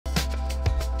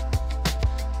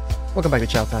Welcome back to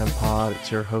Chow Time Pod.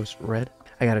 It's your host, Red.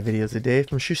 I got a video today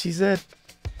from Shushi Zed.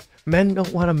 Men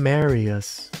don't want to marry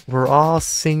us. We're all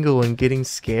single and getting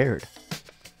scared.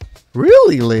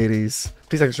 Really, ladies?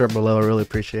 Please like, subscribe below. I really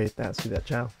appreciate that. See that,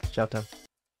 Chow. Chow Time.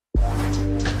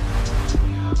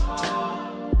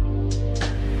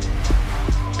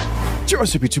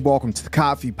 What's up, YouTube? Welcome to the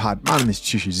Coffee Pod. My name is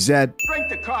Shushi Zed. Drink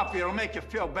the coffee, it'll make you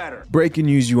feel better. Breaking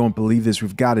news, you won't believe this.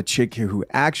 We've got a chick here who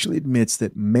actually admits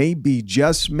that maybe,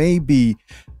 just maybe,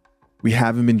 we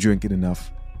haven't been drinking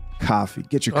enough coffee.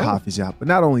 Get your coffees out. But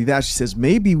not only that, she says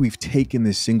maybe we've taken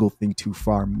this single thing too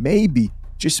far. Maybe,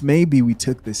 just maybe, we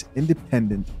took this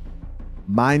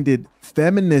independent-minded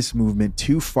feminist movement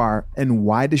too far. And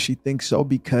why does she think so?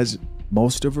 Because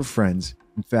most of her friends,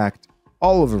 in fact,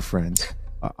 all of her friends,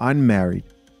 are unmarried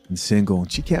and single,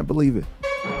 and she can't believe it.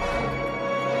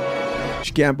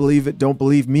 She can't believe it. Don't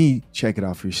believe me. Check it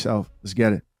out for yourself. Let's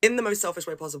get it. In the most selfish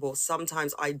way possible,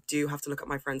 sometimes I do have to look at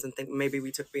my friends and think maybe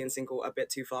we took being single a bit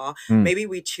too far. Maybe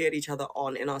we cheered each other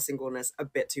on in our singleness a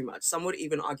bit too much. Some would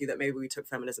even argue that maybe we took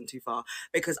feminism too far,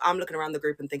 because I'm looking around the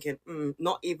group and thinking,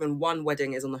 not even one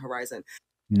wedding is on the horizon.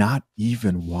 Not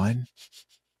even one?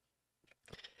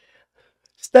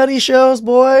 Study shows,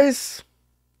 boys,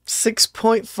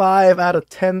 6.5 out of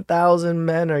 10,000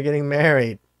 men are getting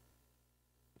married.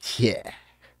 Yeah.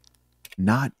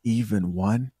 Not even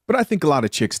one? But I think a lot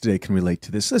of chicks today can relate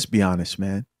to this. Let's be honest,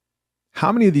 man.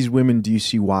 How many of these women do you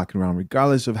see walking around,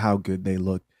 regardless of how good they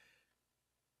look?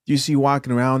 Do you see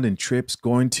walking around in trips,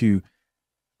 going to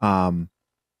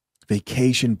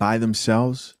vacation by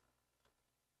themselves?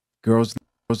 Girls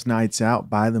nights out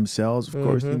by themselves. Of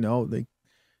course, you know, they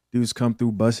dudes come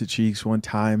through, busted cheeks one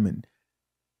time and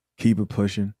keep it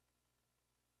pushing.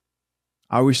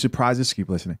 Are we surprised? Let's keep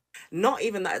listening. Not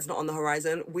even that it's not on the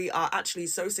horizon. We are actually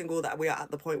so single that we are at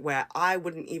the point where I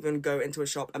wouldn't even go into a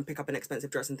shop and pick up an expensive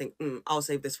dress and think, I'll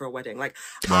save this for a wedding. Like,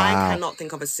 I cannot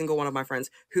think of a single one of my friends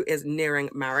who is nearing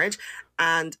marriage.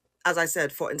 And as I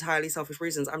said, for entirely selfish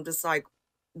reasons, I'm just like,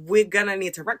 we're gonna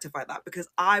need to rectify that, because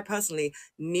I personally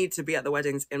need to be at the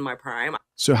weddings in my prime.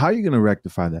 So how are you going to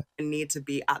rectify that? I need to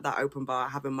be at that open bar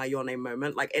having my your name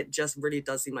moment. Like, it just really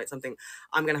does seem like something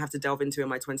I'm gonna have to delve into in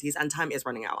my 20s, and time is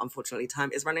running out. Unfortunately, time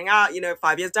is running out. You know,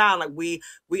 5 years down, like we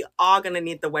are gonna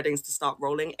need the weddings to start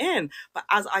rolling in. But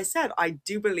as I said, I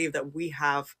do believe that we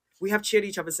have cheered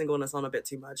each other's singleness on a bit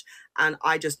too much, and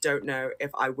I just don't know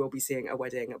if I will be seeing a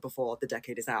wedding before the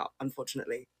decade is out,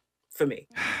 unfortunately, for me.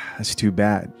 That's too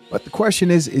bad. But the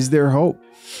question is there hope?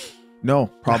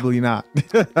 No, probably not.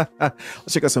 Let's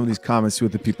check out some of these comments, see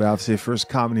what the people have to say. First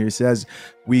comment here says,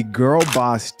 we girl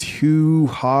boss too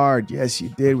hard. Yes, you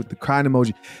did, with the crying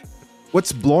emoji.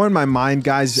 What's blowing my mind,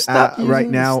 guys, right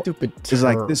now is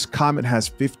like this comment has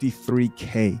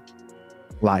 53K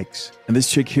likes. And this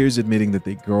chick here is admitting that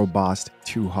they girl bossed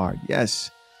too hard.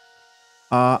 Yes.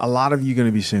 A lot of you going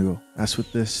to be single. That's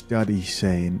what this study's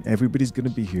saying. Everybody's going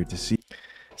to be here to see.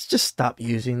 Let's just stop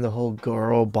using the whole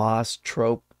girl boss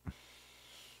trope.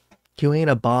 You ain't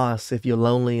a boss if you're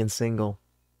lonely and single.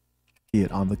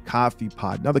 It on the Coffee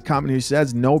Pod. Another comment here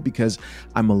says, no, because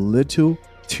I'm a little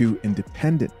too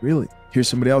independent. Really? Here's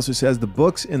somebody else who says, the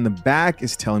books in the back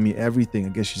is telling me everything. I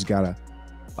guess she's got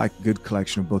a good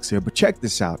collection of books here. But check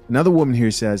this out. Another woman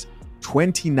here says,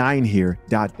 29 here, ...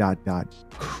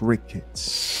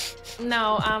 crickets.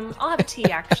 No, I'll have tea,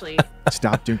 actually.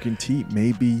 Stop drinking tea.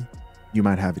 Maybe you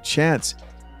might have a chance.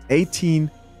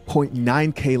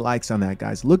 18.9K likes on that,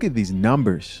 guys. Look at these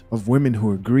numbers of women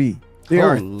who agree. There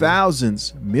are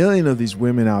thousands, millions of these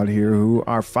women out here who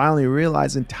are finally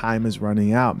realizing time is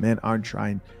running out. Men aren't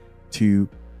trying to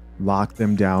lock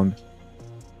them down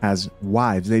as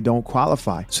wives. They don't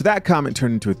qualify. So that comment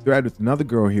turned into a thread with another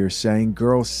girl here saying,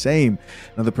 girl, same.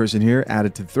 Another person here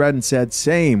added to the thread and said,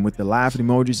 same, with the laughing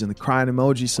emojis and the crying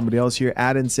emojis. Somebody else here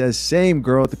added and says, same,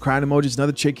 girl, with the crying emojis.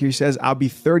 Another chick here says, I'll be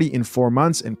 30 in 4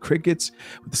 months, and crickets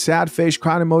with the sad face,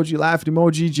 crying emoji, laughing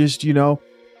emoji. Just, you know,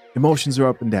 emotions are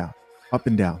up and down. Up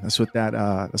and down. That's what those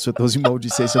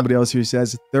emojis say. Somebody else here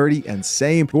says 30 and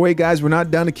same. But wait, guys, we're not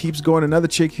done. It keeps going. Another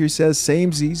chick here says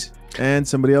samesies. And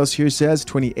somebody else here says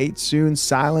 28 soon.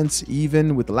 Silence,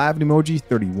 even, with the laughing emoji.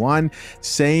 31.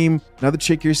 Same. Another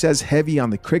chick here says heavy on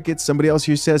the crickets. Somebody else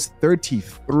here says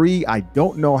 33. I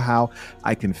don't know how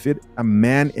I can fit a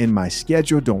man in my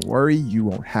schedule. Don't worry, you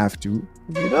won't have to.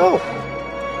 You know.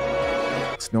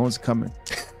 No one's coming.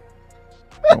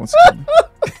 No one's coming.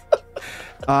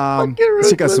 Let's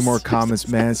check out some more comments,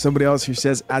 man. Somebody else here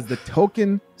says, as the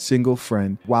token single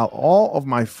friend, while all of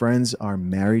my friends are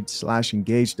married /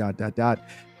 engaged ...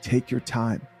 take your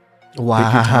time.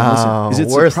 Wow. Is it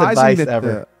Worst surprising advice that ever.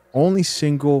 the only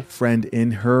single friend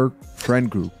in her friend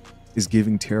group is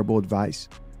giving terrible advice.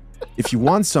 If you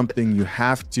want something, you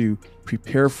have to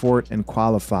prepare for it and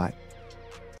qualify.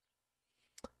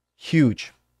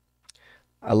 Huge.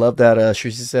 I love that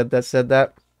Shushi said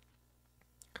that.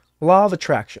 Law of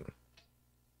attraction.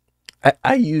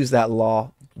 I use that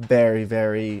law very,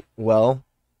 very well.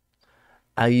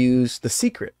 I use The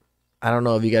Secret. I don't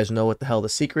know if you guys know what the hell The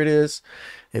Secret is.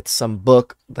 It's some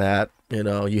book that,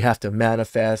 you have to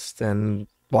manifest and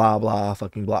blah, blah,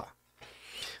 fucking blah.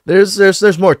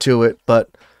 There's more to it,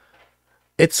 but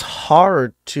it's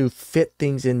hard to fit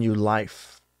things in your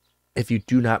life if you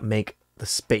do not make the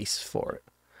space for it.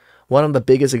 One of the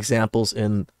biggest examples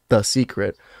in The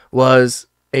Secret was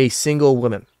a single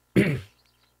woman.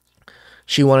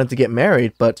 She wanted to get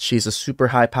married, but she's a super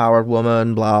high powered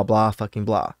woman, blah, blah, fucking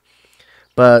blah.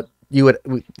 But you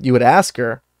would ask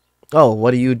her, oh,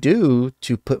 what do you do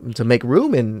to make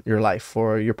room in your life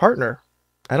for your partner?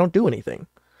 I don't do anything.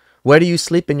 Where do you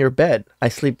sleep in your bed? I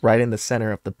sleep right in the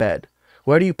center of the bed.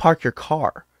 Where do you park your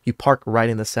car? You park right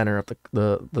in the center of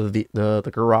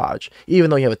the garage, even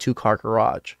though you have a 2-car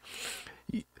garage.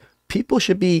 People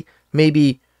should be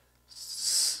maybe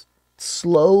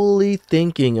slowly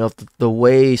thinking of the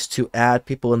ways to add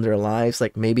people in their lives,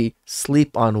 like maybe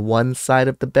sleep on one side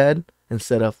of the bed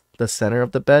instead of the center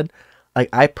of the bed. Like,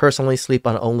 I personally sleep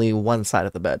on only one side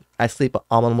of the bed. I sleep on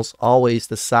almost always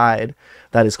the side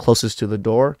that is closest to the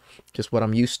door, just what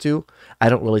I'm used to. I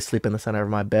don't really sleep in the center of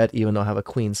my bed, even though I have a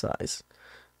queen size,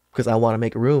 because I want to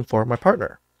make room for my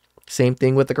partner. Same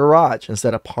thing with the garage.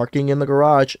 Instead of parking in the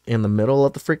garage in the middle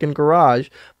of the freaking garage,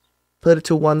 put it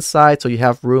to one side so you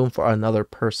have room for another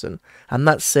person. I'm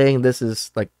not saying this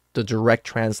is like the direct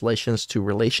translations to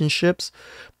relationships,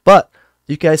 but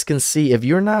you guys can see if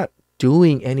you're not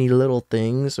doing any little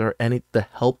things or any to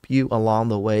help you along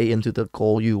the way into the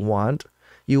goal you want,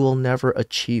 you will never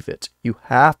achieve it. You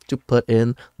have to put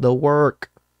in the work.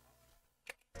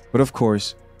 But of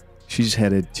course, she's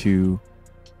headed to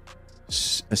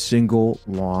a single,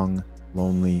 long,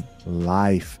 lonely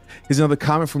life. Here's another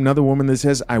comment from another woman that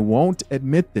says, I won't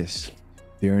admit this.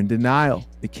 They're in denial.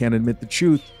 They can't admit the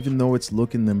truth, even though it's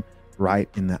looking them right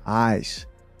in the eyes.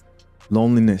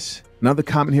 Loneliness. Another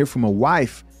comment here from a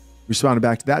wife responded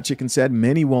back to that chick and said,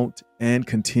 many won't and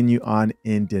continue on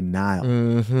in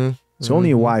denial. So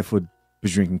only a wife was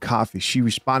drinking coffee. She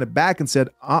responded back and said,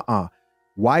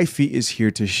 wifey is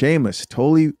here to shame us.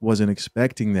 Totally wasn't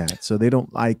expecting that. So they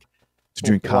don't like to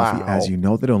drink coffee, as you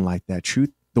know. They don't like that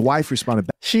truth. The wife responded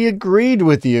back. She agreed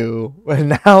with you,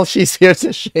 and now she's here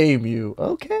to shame you.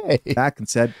 Okay. Back and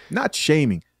said, not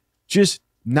shaming, just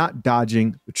not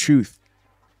dodging the truth.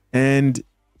 And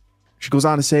she goes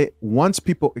on to say, once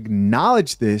people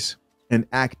acknowledge this and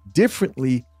act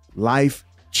differently, life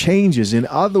changes. In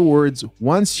other words,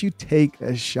 once you take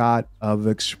a shot of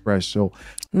espresso.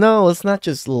 No, it's not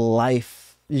just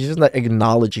life. You're just not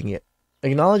acknowledging it.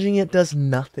 Acknowledging it does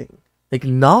nothing.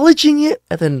 Acknowledging it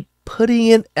and then putting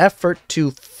in effort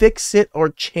to fix it or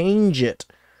change it.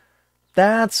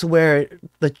 That's where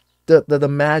the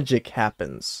magic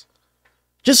happens.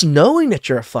 Just knowing that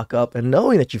you're a fuck up and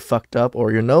knowing that you fucked up,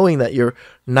 or you're knowing that you're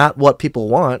not what people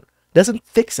want, doesn't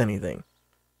fix anything.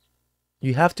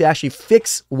 You have to actually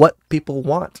fix what people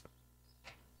want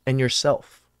and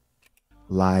yourself.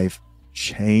 Life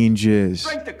changes.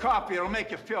 Drink the coffee, it'll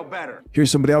make you feel better. Here's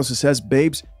somebody else who says,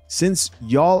 babes, since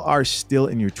y'all are still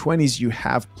in your 20s, you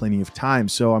have plenty of time.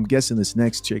 So I'm guessing this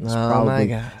next chick is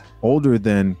probably older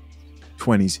than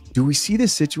 20s. Do we see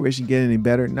this situation get any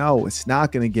better? No, it's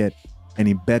not going to get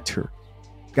any better.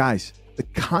 Guys, the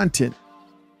content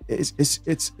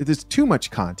there's too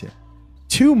much content.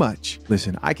 Too much.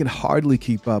 Listen, I can hardly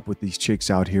keep up with these chicks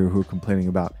out here who are complaining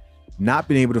about not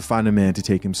being able to find a man to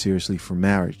take him seriously for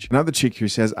marriage. Another chick here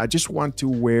says, I just want to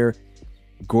wear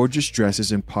gorgeous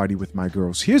dresses and party with my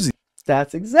girls.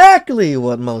 That's exactly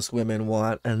what most women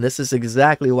want, and this is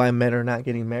exactly why men are not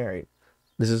getting married.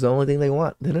 This is the only thing they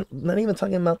want. They're not even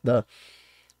talking about the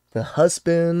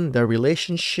husband, their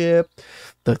relationship,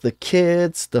 the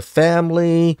kids, the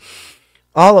family,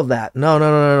 all of that.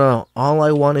 No. All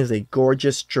I want is a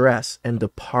gorgeous dress and to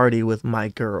party with my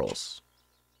girls.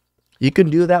 You can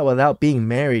do that without being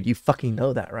married. You fucking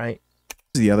know that, right?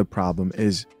 The other problem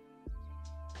is,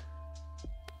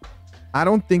 I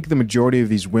don't think the majority of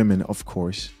these women, of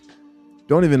course,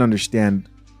 don't even understand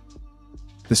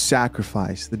the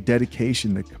sacrifice, the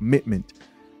dedication, the commitment,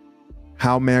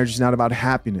 how marriage is not about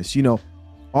happiness. You know,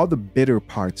 all the bitter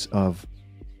parts of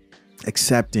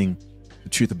accepting the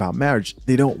truth about marriage.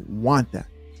 They don't want that.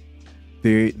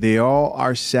 They all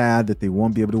are sad that they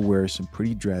won't be able to wear some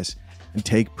pretty dress and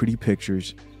take pretty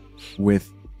pictures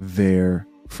with their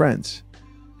friends.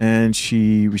 And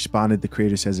she responded, the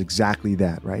creator says exactly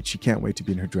that, right? She can't wait to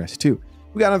be in her dress too.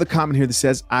 We got another comment here that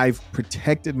says, I've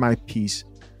protected my peace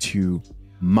too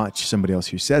much. Somebody else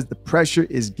here says, the pressure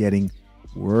is getting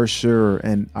worse.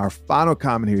 And our final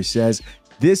comment here says,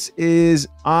 this is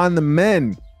on the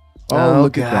men. Oh,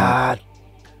 look at that.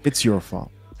 It's your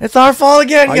fault. It's our fault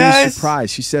again, guys. Are you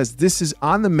surprised? She says, this is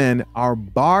on the men. Our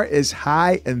bar is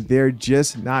high and they're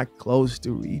just not close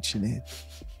to reaching it.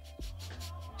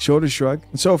 Shoulder shrug.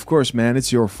 And so, of course, man,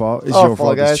 it's your fault. It's your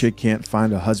fault this chick can't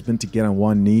find a husband to get on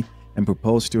one knee and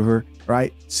propose to her,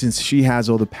 right? Since she has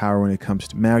all the power when it comes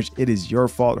to marriage, it is your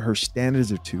fault. Her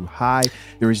standards are too high.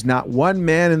 There is not one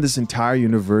man in this entire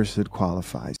universe that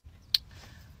qualifies.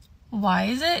 Why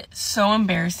is it so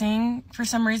embarrassing for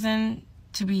some reason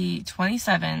to be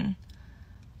 27,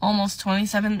 almost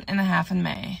 27 and a half in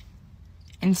May,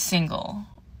 and single?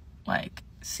 Like,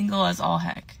 single as all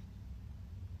heck.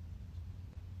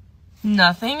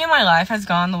 Nothing in my life has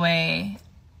gone the way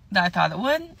that I thought it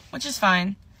would, which is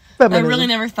fine. Feminism. I really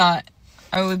never thought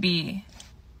I would be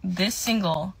this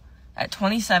single at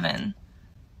 27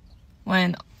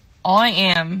 when all I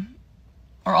am,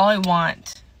 or all I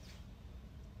want,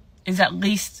 is at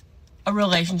least a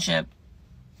relationship,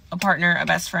 a partner, a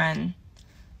best friend,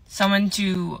 someone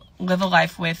to live a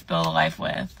life with, build a life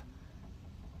with,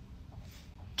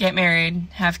 get married,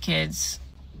 have kids,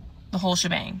 the whole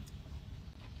shebang.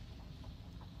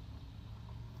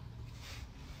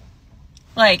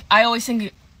 Like, I always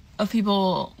think of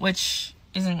people, which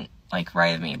isn't, like,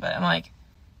 right of me, but I'm like,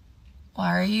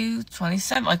 why are you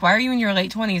 27? Like, why are you in your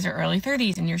late 20s or early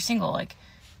 30s and you're single? Like,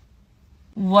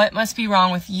 what must be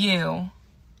wrong with you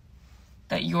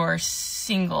that you're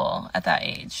single at that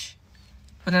age?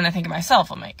 But then I think of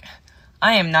myself, I'm like,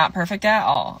 I am not perfect at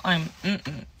all. I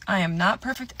am not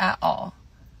perfect at all.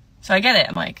 So I get it.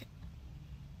 I'm like,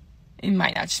 it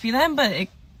might not just be them, but it,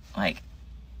 like,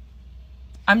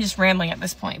 I'm just rambling at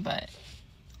this point, but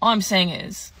all I'm saying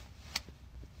is,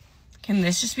 can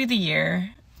this just be the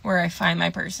year where I find my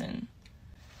person?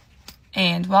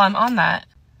 And while I'm on that,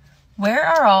 where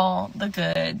are all the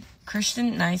good,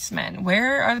 Christian, nice men?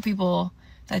 Where are the people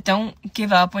that don't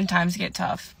give up when times get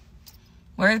tough?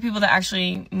 Where are the people that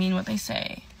actually mean what they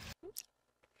say?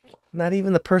 Not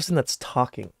even the person that's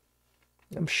talking.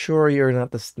 I'm sure you're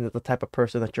not the type of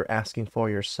person that you're asking for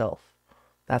yourself.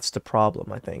 That's the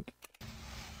problem, I think.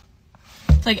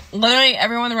 It's like, literally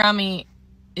everyone around me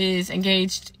is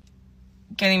engaged,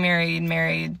 getting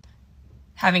married,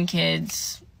 having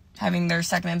kids, having their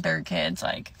second and third kids,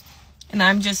 like, and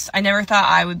I never thought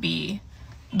I would be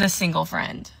the single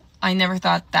friend. I never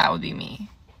thought that would be me.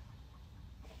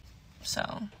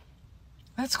 So,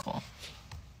 that's cool.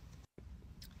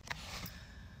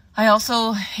 I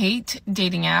also hate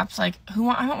dating apps. Like, I don't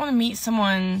want to meet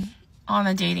someone on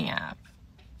a dating app.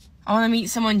 I want to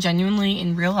meet someone genuinely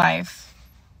in real life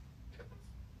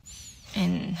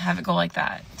and have it go like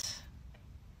that.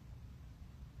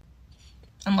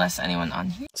 Unless anyone on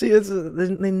here. See,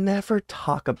 they never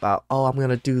talk about, oh, I'm going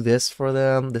to do this for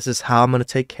them. This is how I'm going to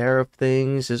take care of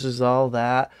things. This is all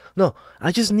that. No,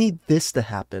 I just need this to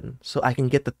happen so I can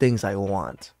get the things I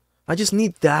want. I just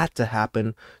need that to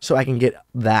happen so I can get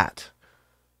that.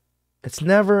 It's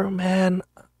never, man,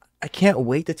 I can't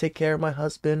wait to take care of my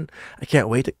husband. I can't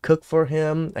wait to cook for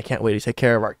him. I can't wait to take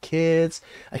care of our kids.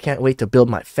 I can't wait to build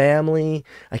my family.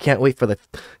 I can't wait for the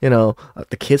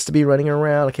kids to be running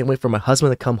around. I can't wait for my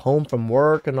husband to come home from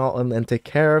work and take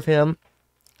care of him.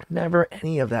 Never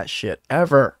any of that shit,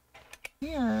 ever.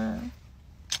 Yeah.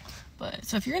 But,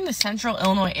 so if you're in the central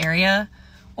Illinois area,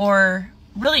 or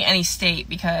really any state,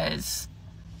 because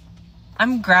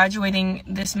I'm graduating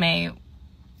this May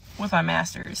with my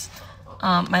master's.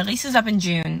 My lease is up in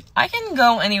June. I can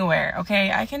go anywhere,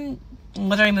 okay? I can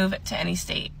literally move it to any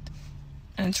state.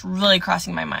 And it's really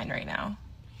crossing my mind right now.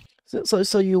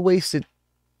 So you wasted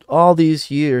all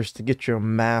these years to get your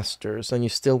master's and you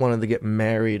still wanted to get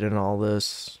married and all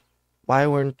this. Why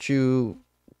weren't you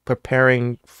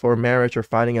preparing for marriage or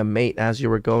finding a mate as you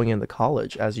were going into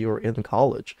college, as you were in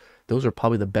college? Those are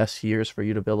probably the best years for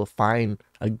you to be able to find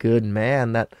a good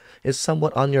man that is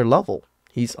somewhat on your level.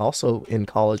 He's also in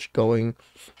college going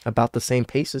about the same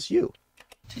pace as you.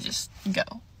 To just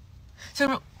go.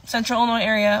 So, central Illinois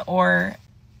area or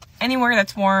anywhere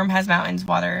that's warm, has mountains,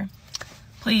 water,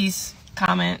 please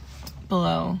comment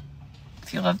below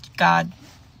if you love God.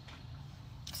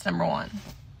 It's number one.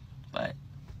 But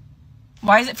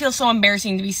why does it feel so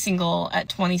embarrassing to be single at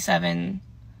 27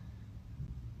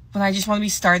 when I just want to be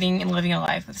starting and living a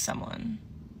life with someone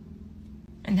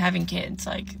and having kids?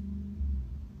 Like,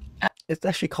 it's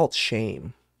actually called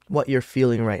shame. What you're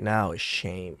feeling right now is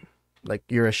shame. like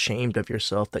you're ashamed of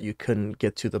yourself that you couldn't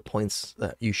get to the points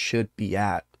that you should be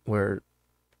at, where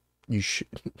you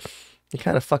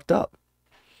kind of fucked up.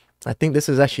 I think this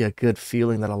is actually a good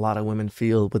feeling that a lot of women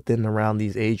feel within around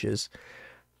these ages,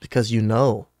 because you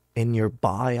know in your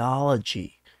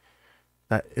biology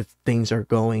that if things are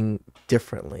going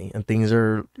differently and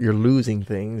you're losing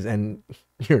things, and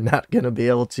you're not going to be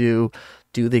able to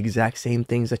do the exact same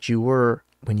things that you were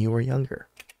when you were younger.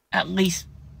 At least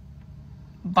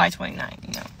by 29,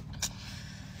 you know.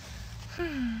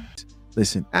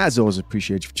 Listen, as always,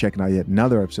 appreciate you for checking out yet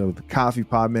another episode of the Coffee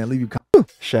Pod, man. Leave your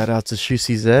Shout out to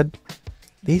Shusi Zed.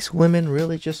 These women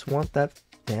really just want that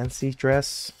fancy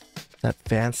dress, that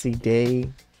fancy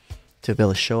day to be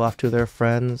able to show off to their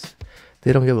friends.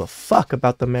 They don't give a fuck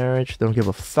about the marriage. They don't give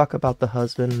a fuck about the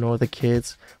husband, nor the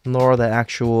kids, nor the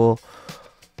actual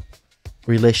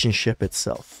relationship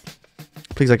itself.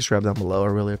 Please like, subscribe down below. I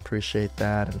really appreciate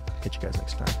that. And catch you guys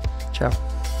next time. Ciao.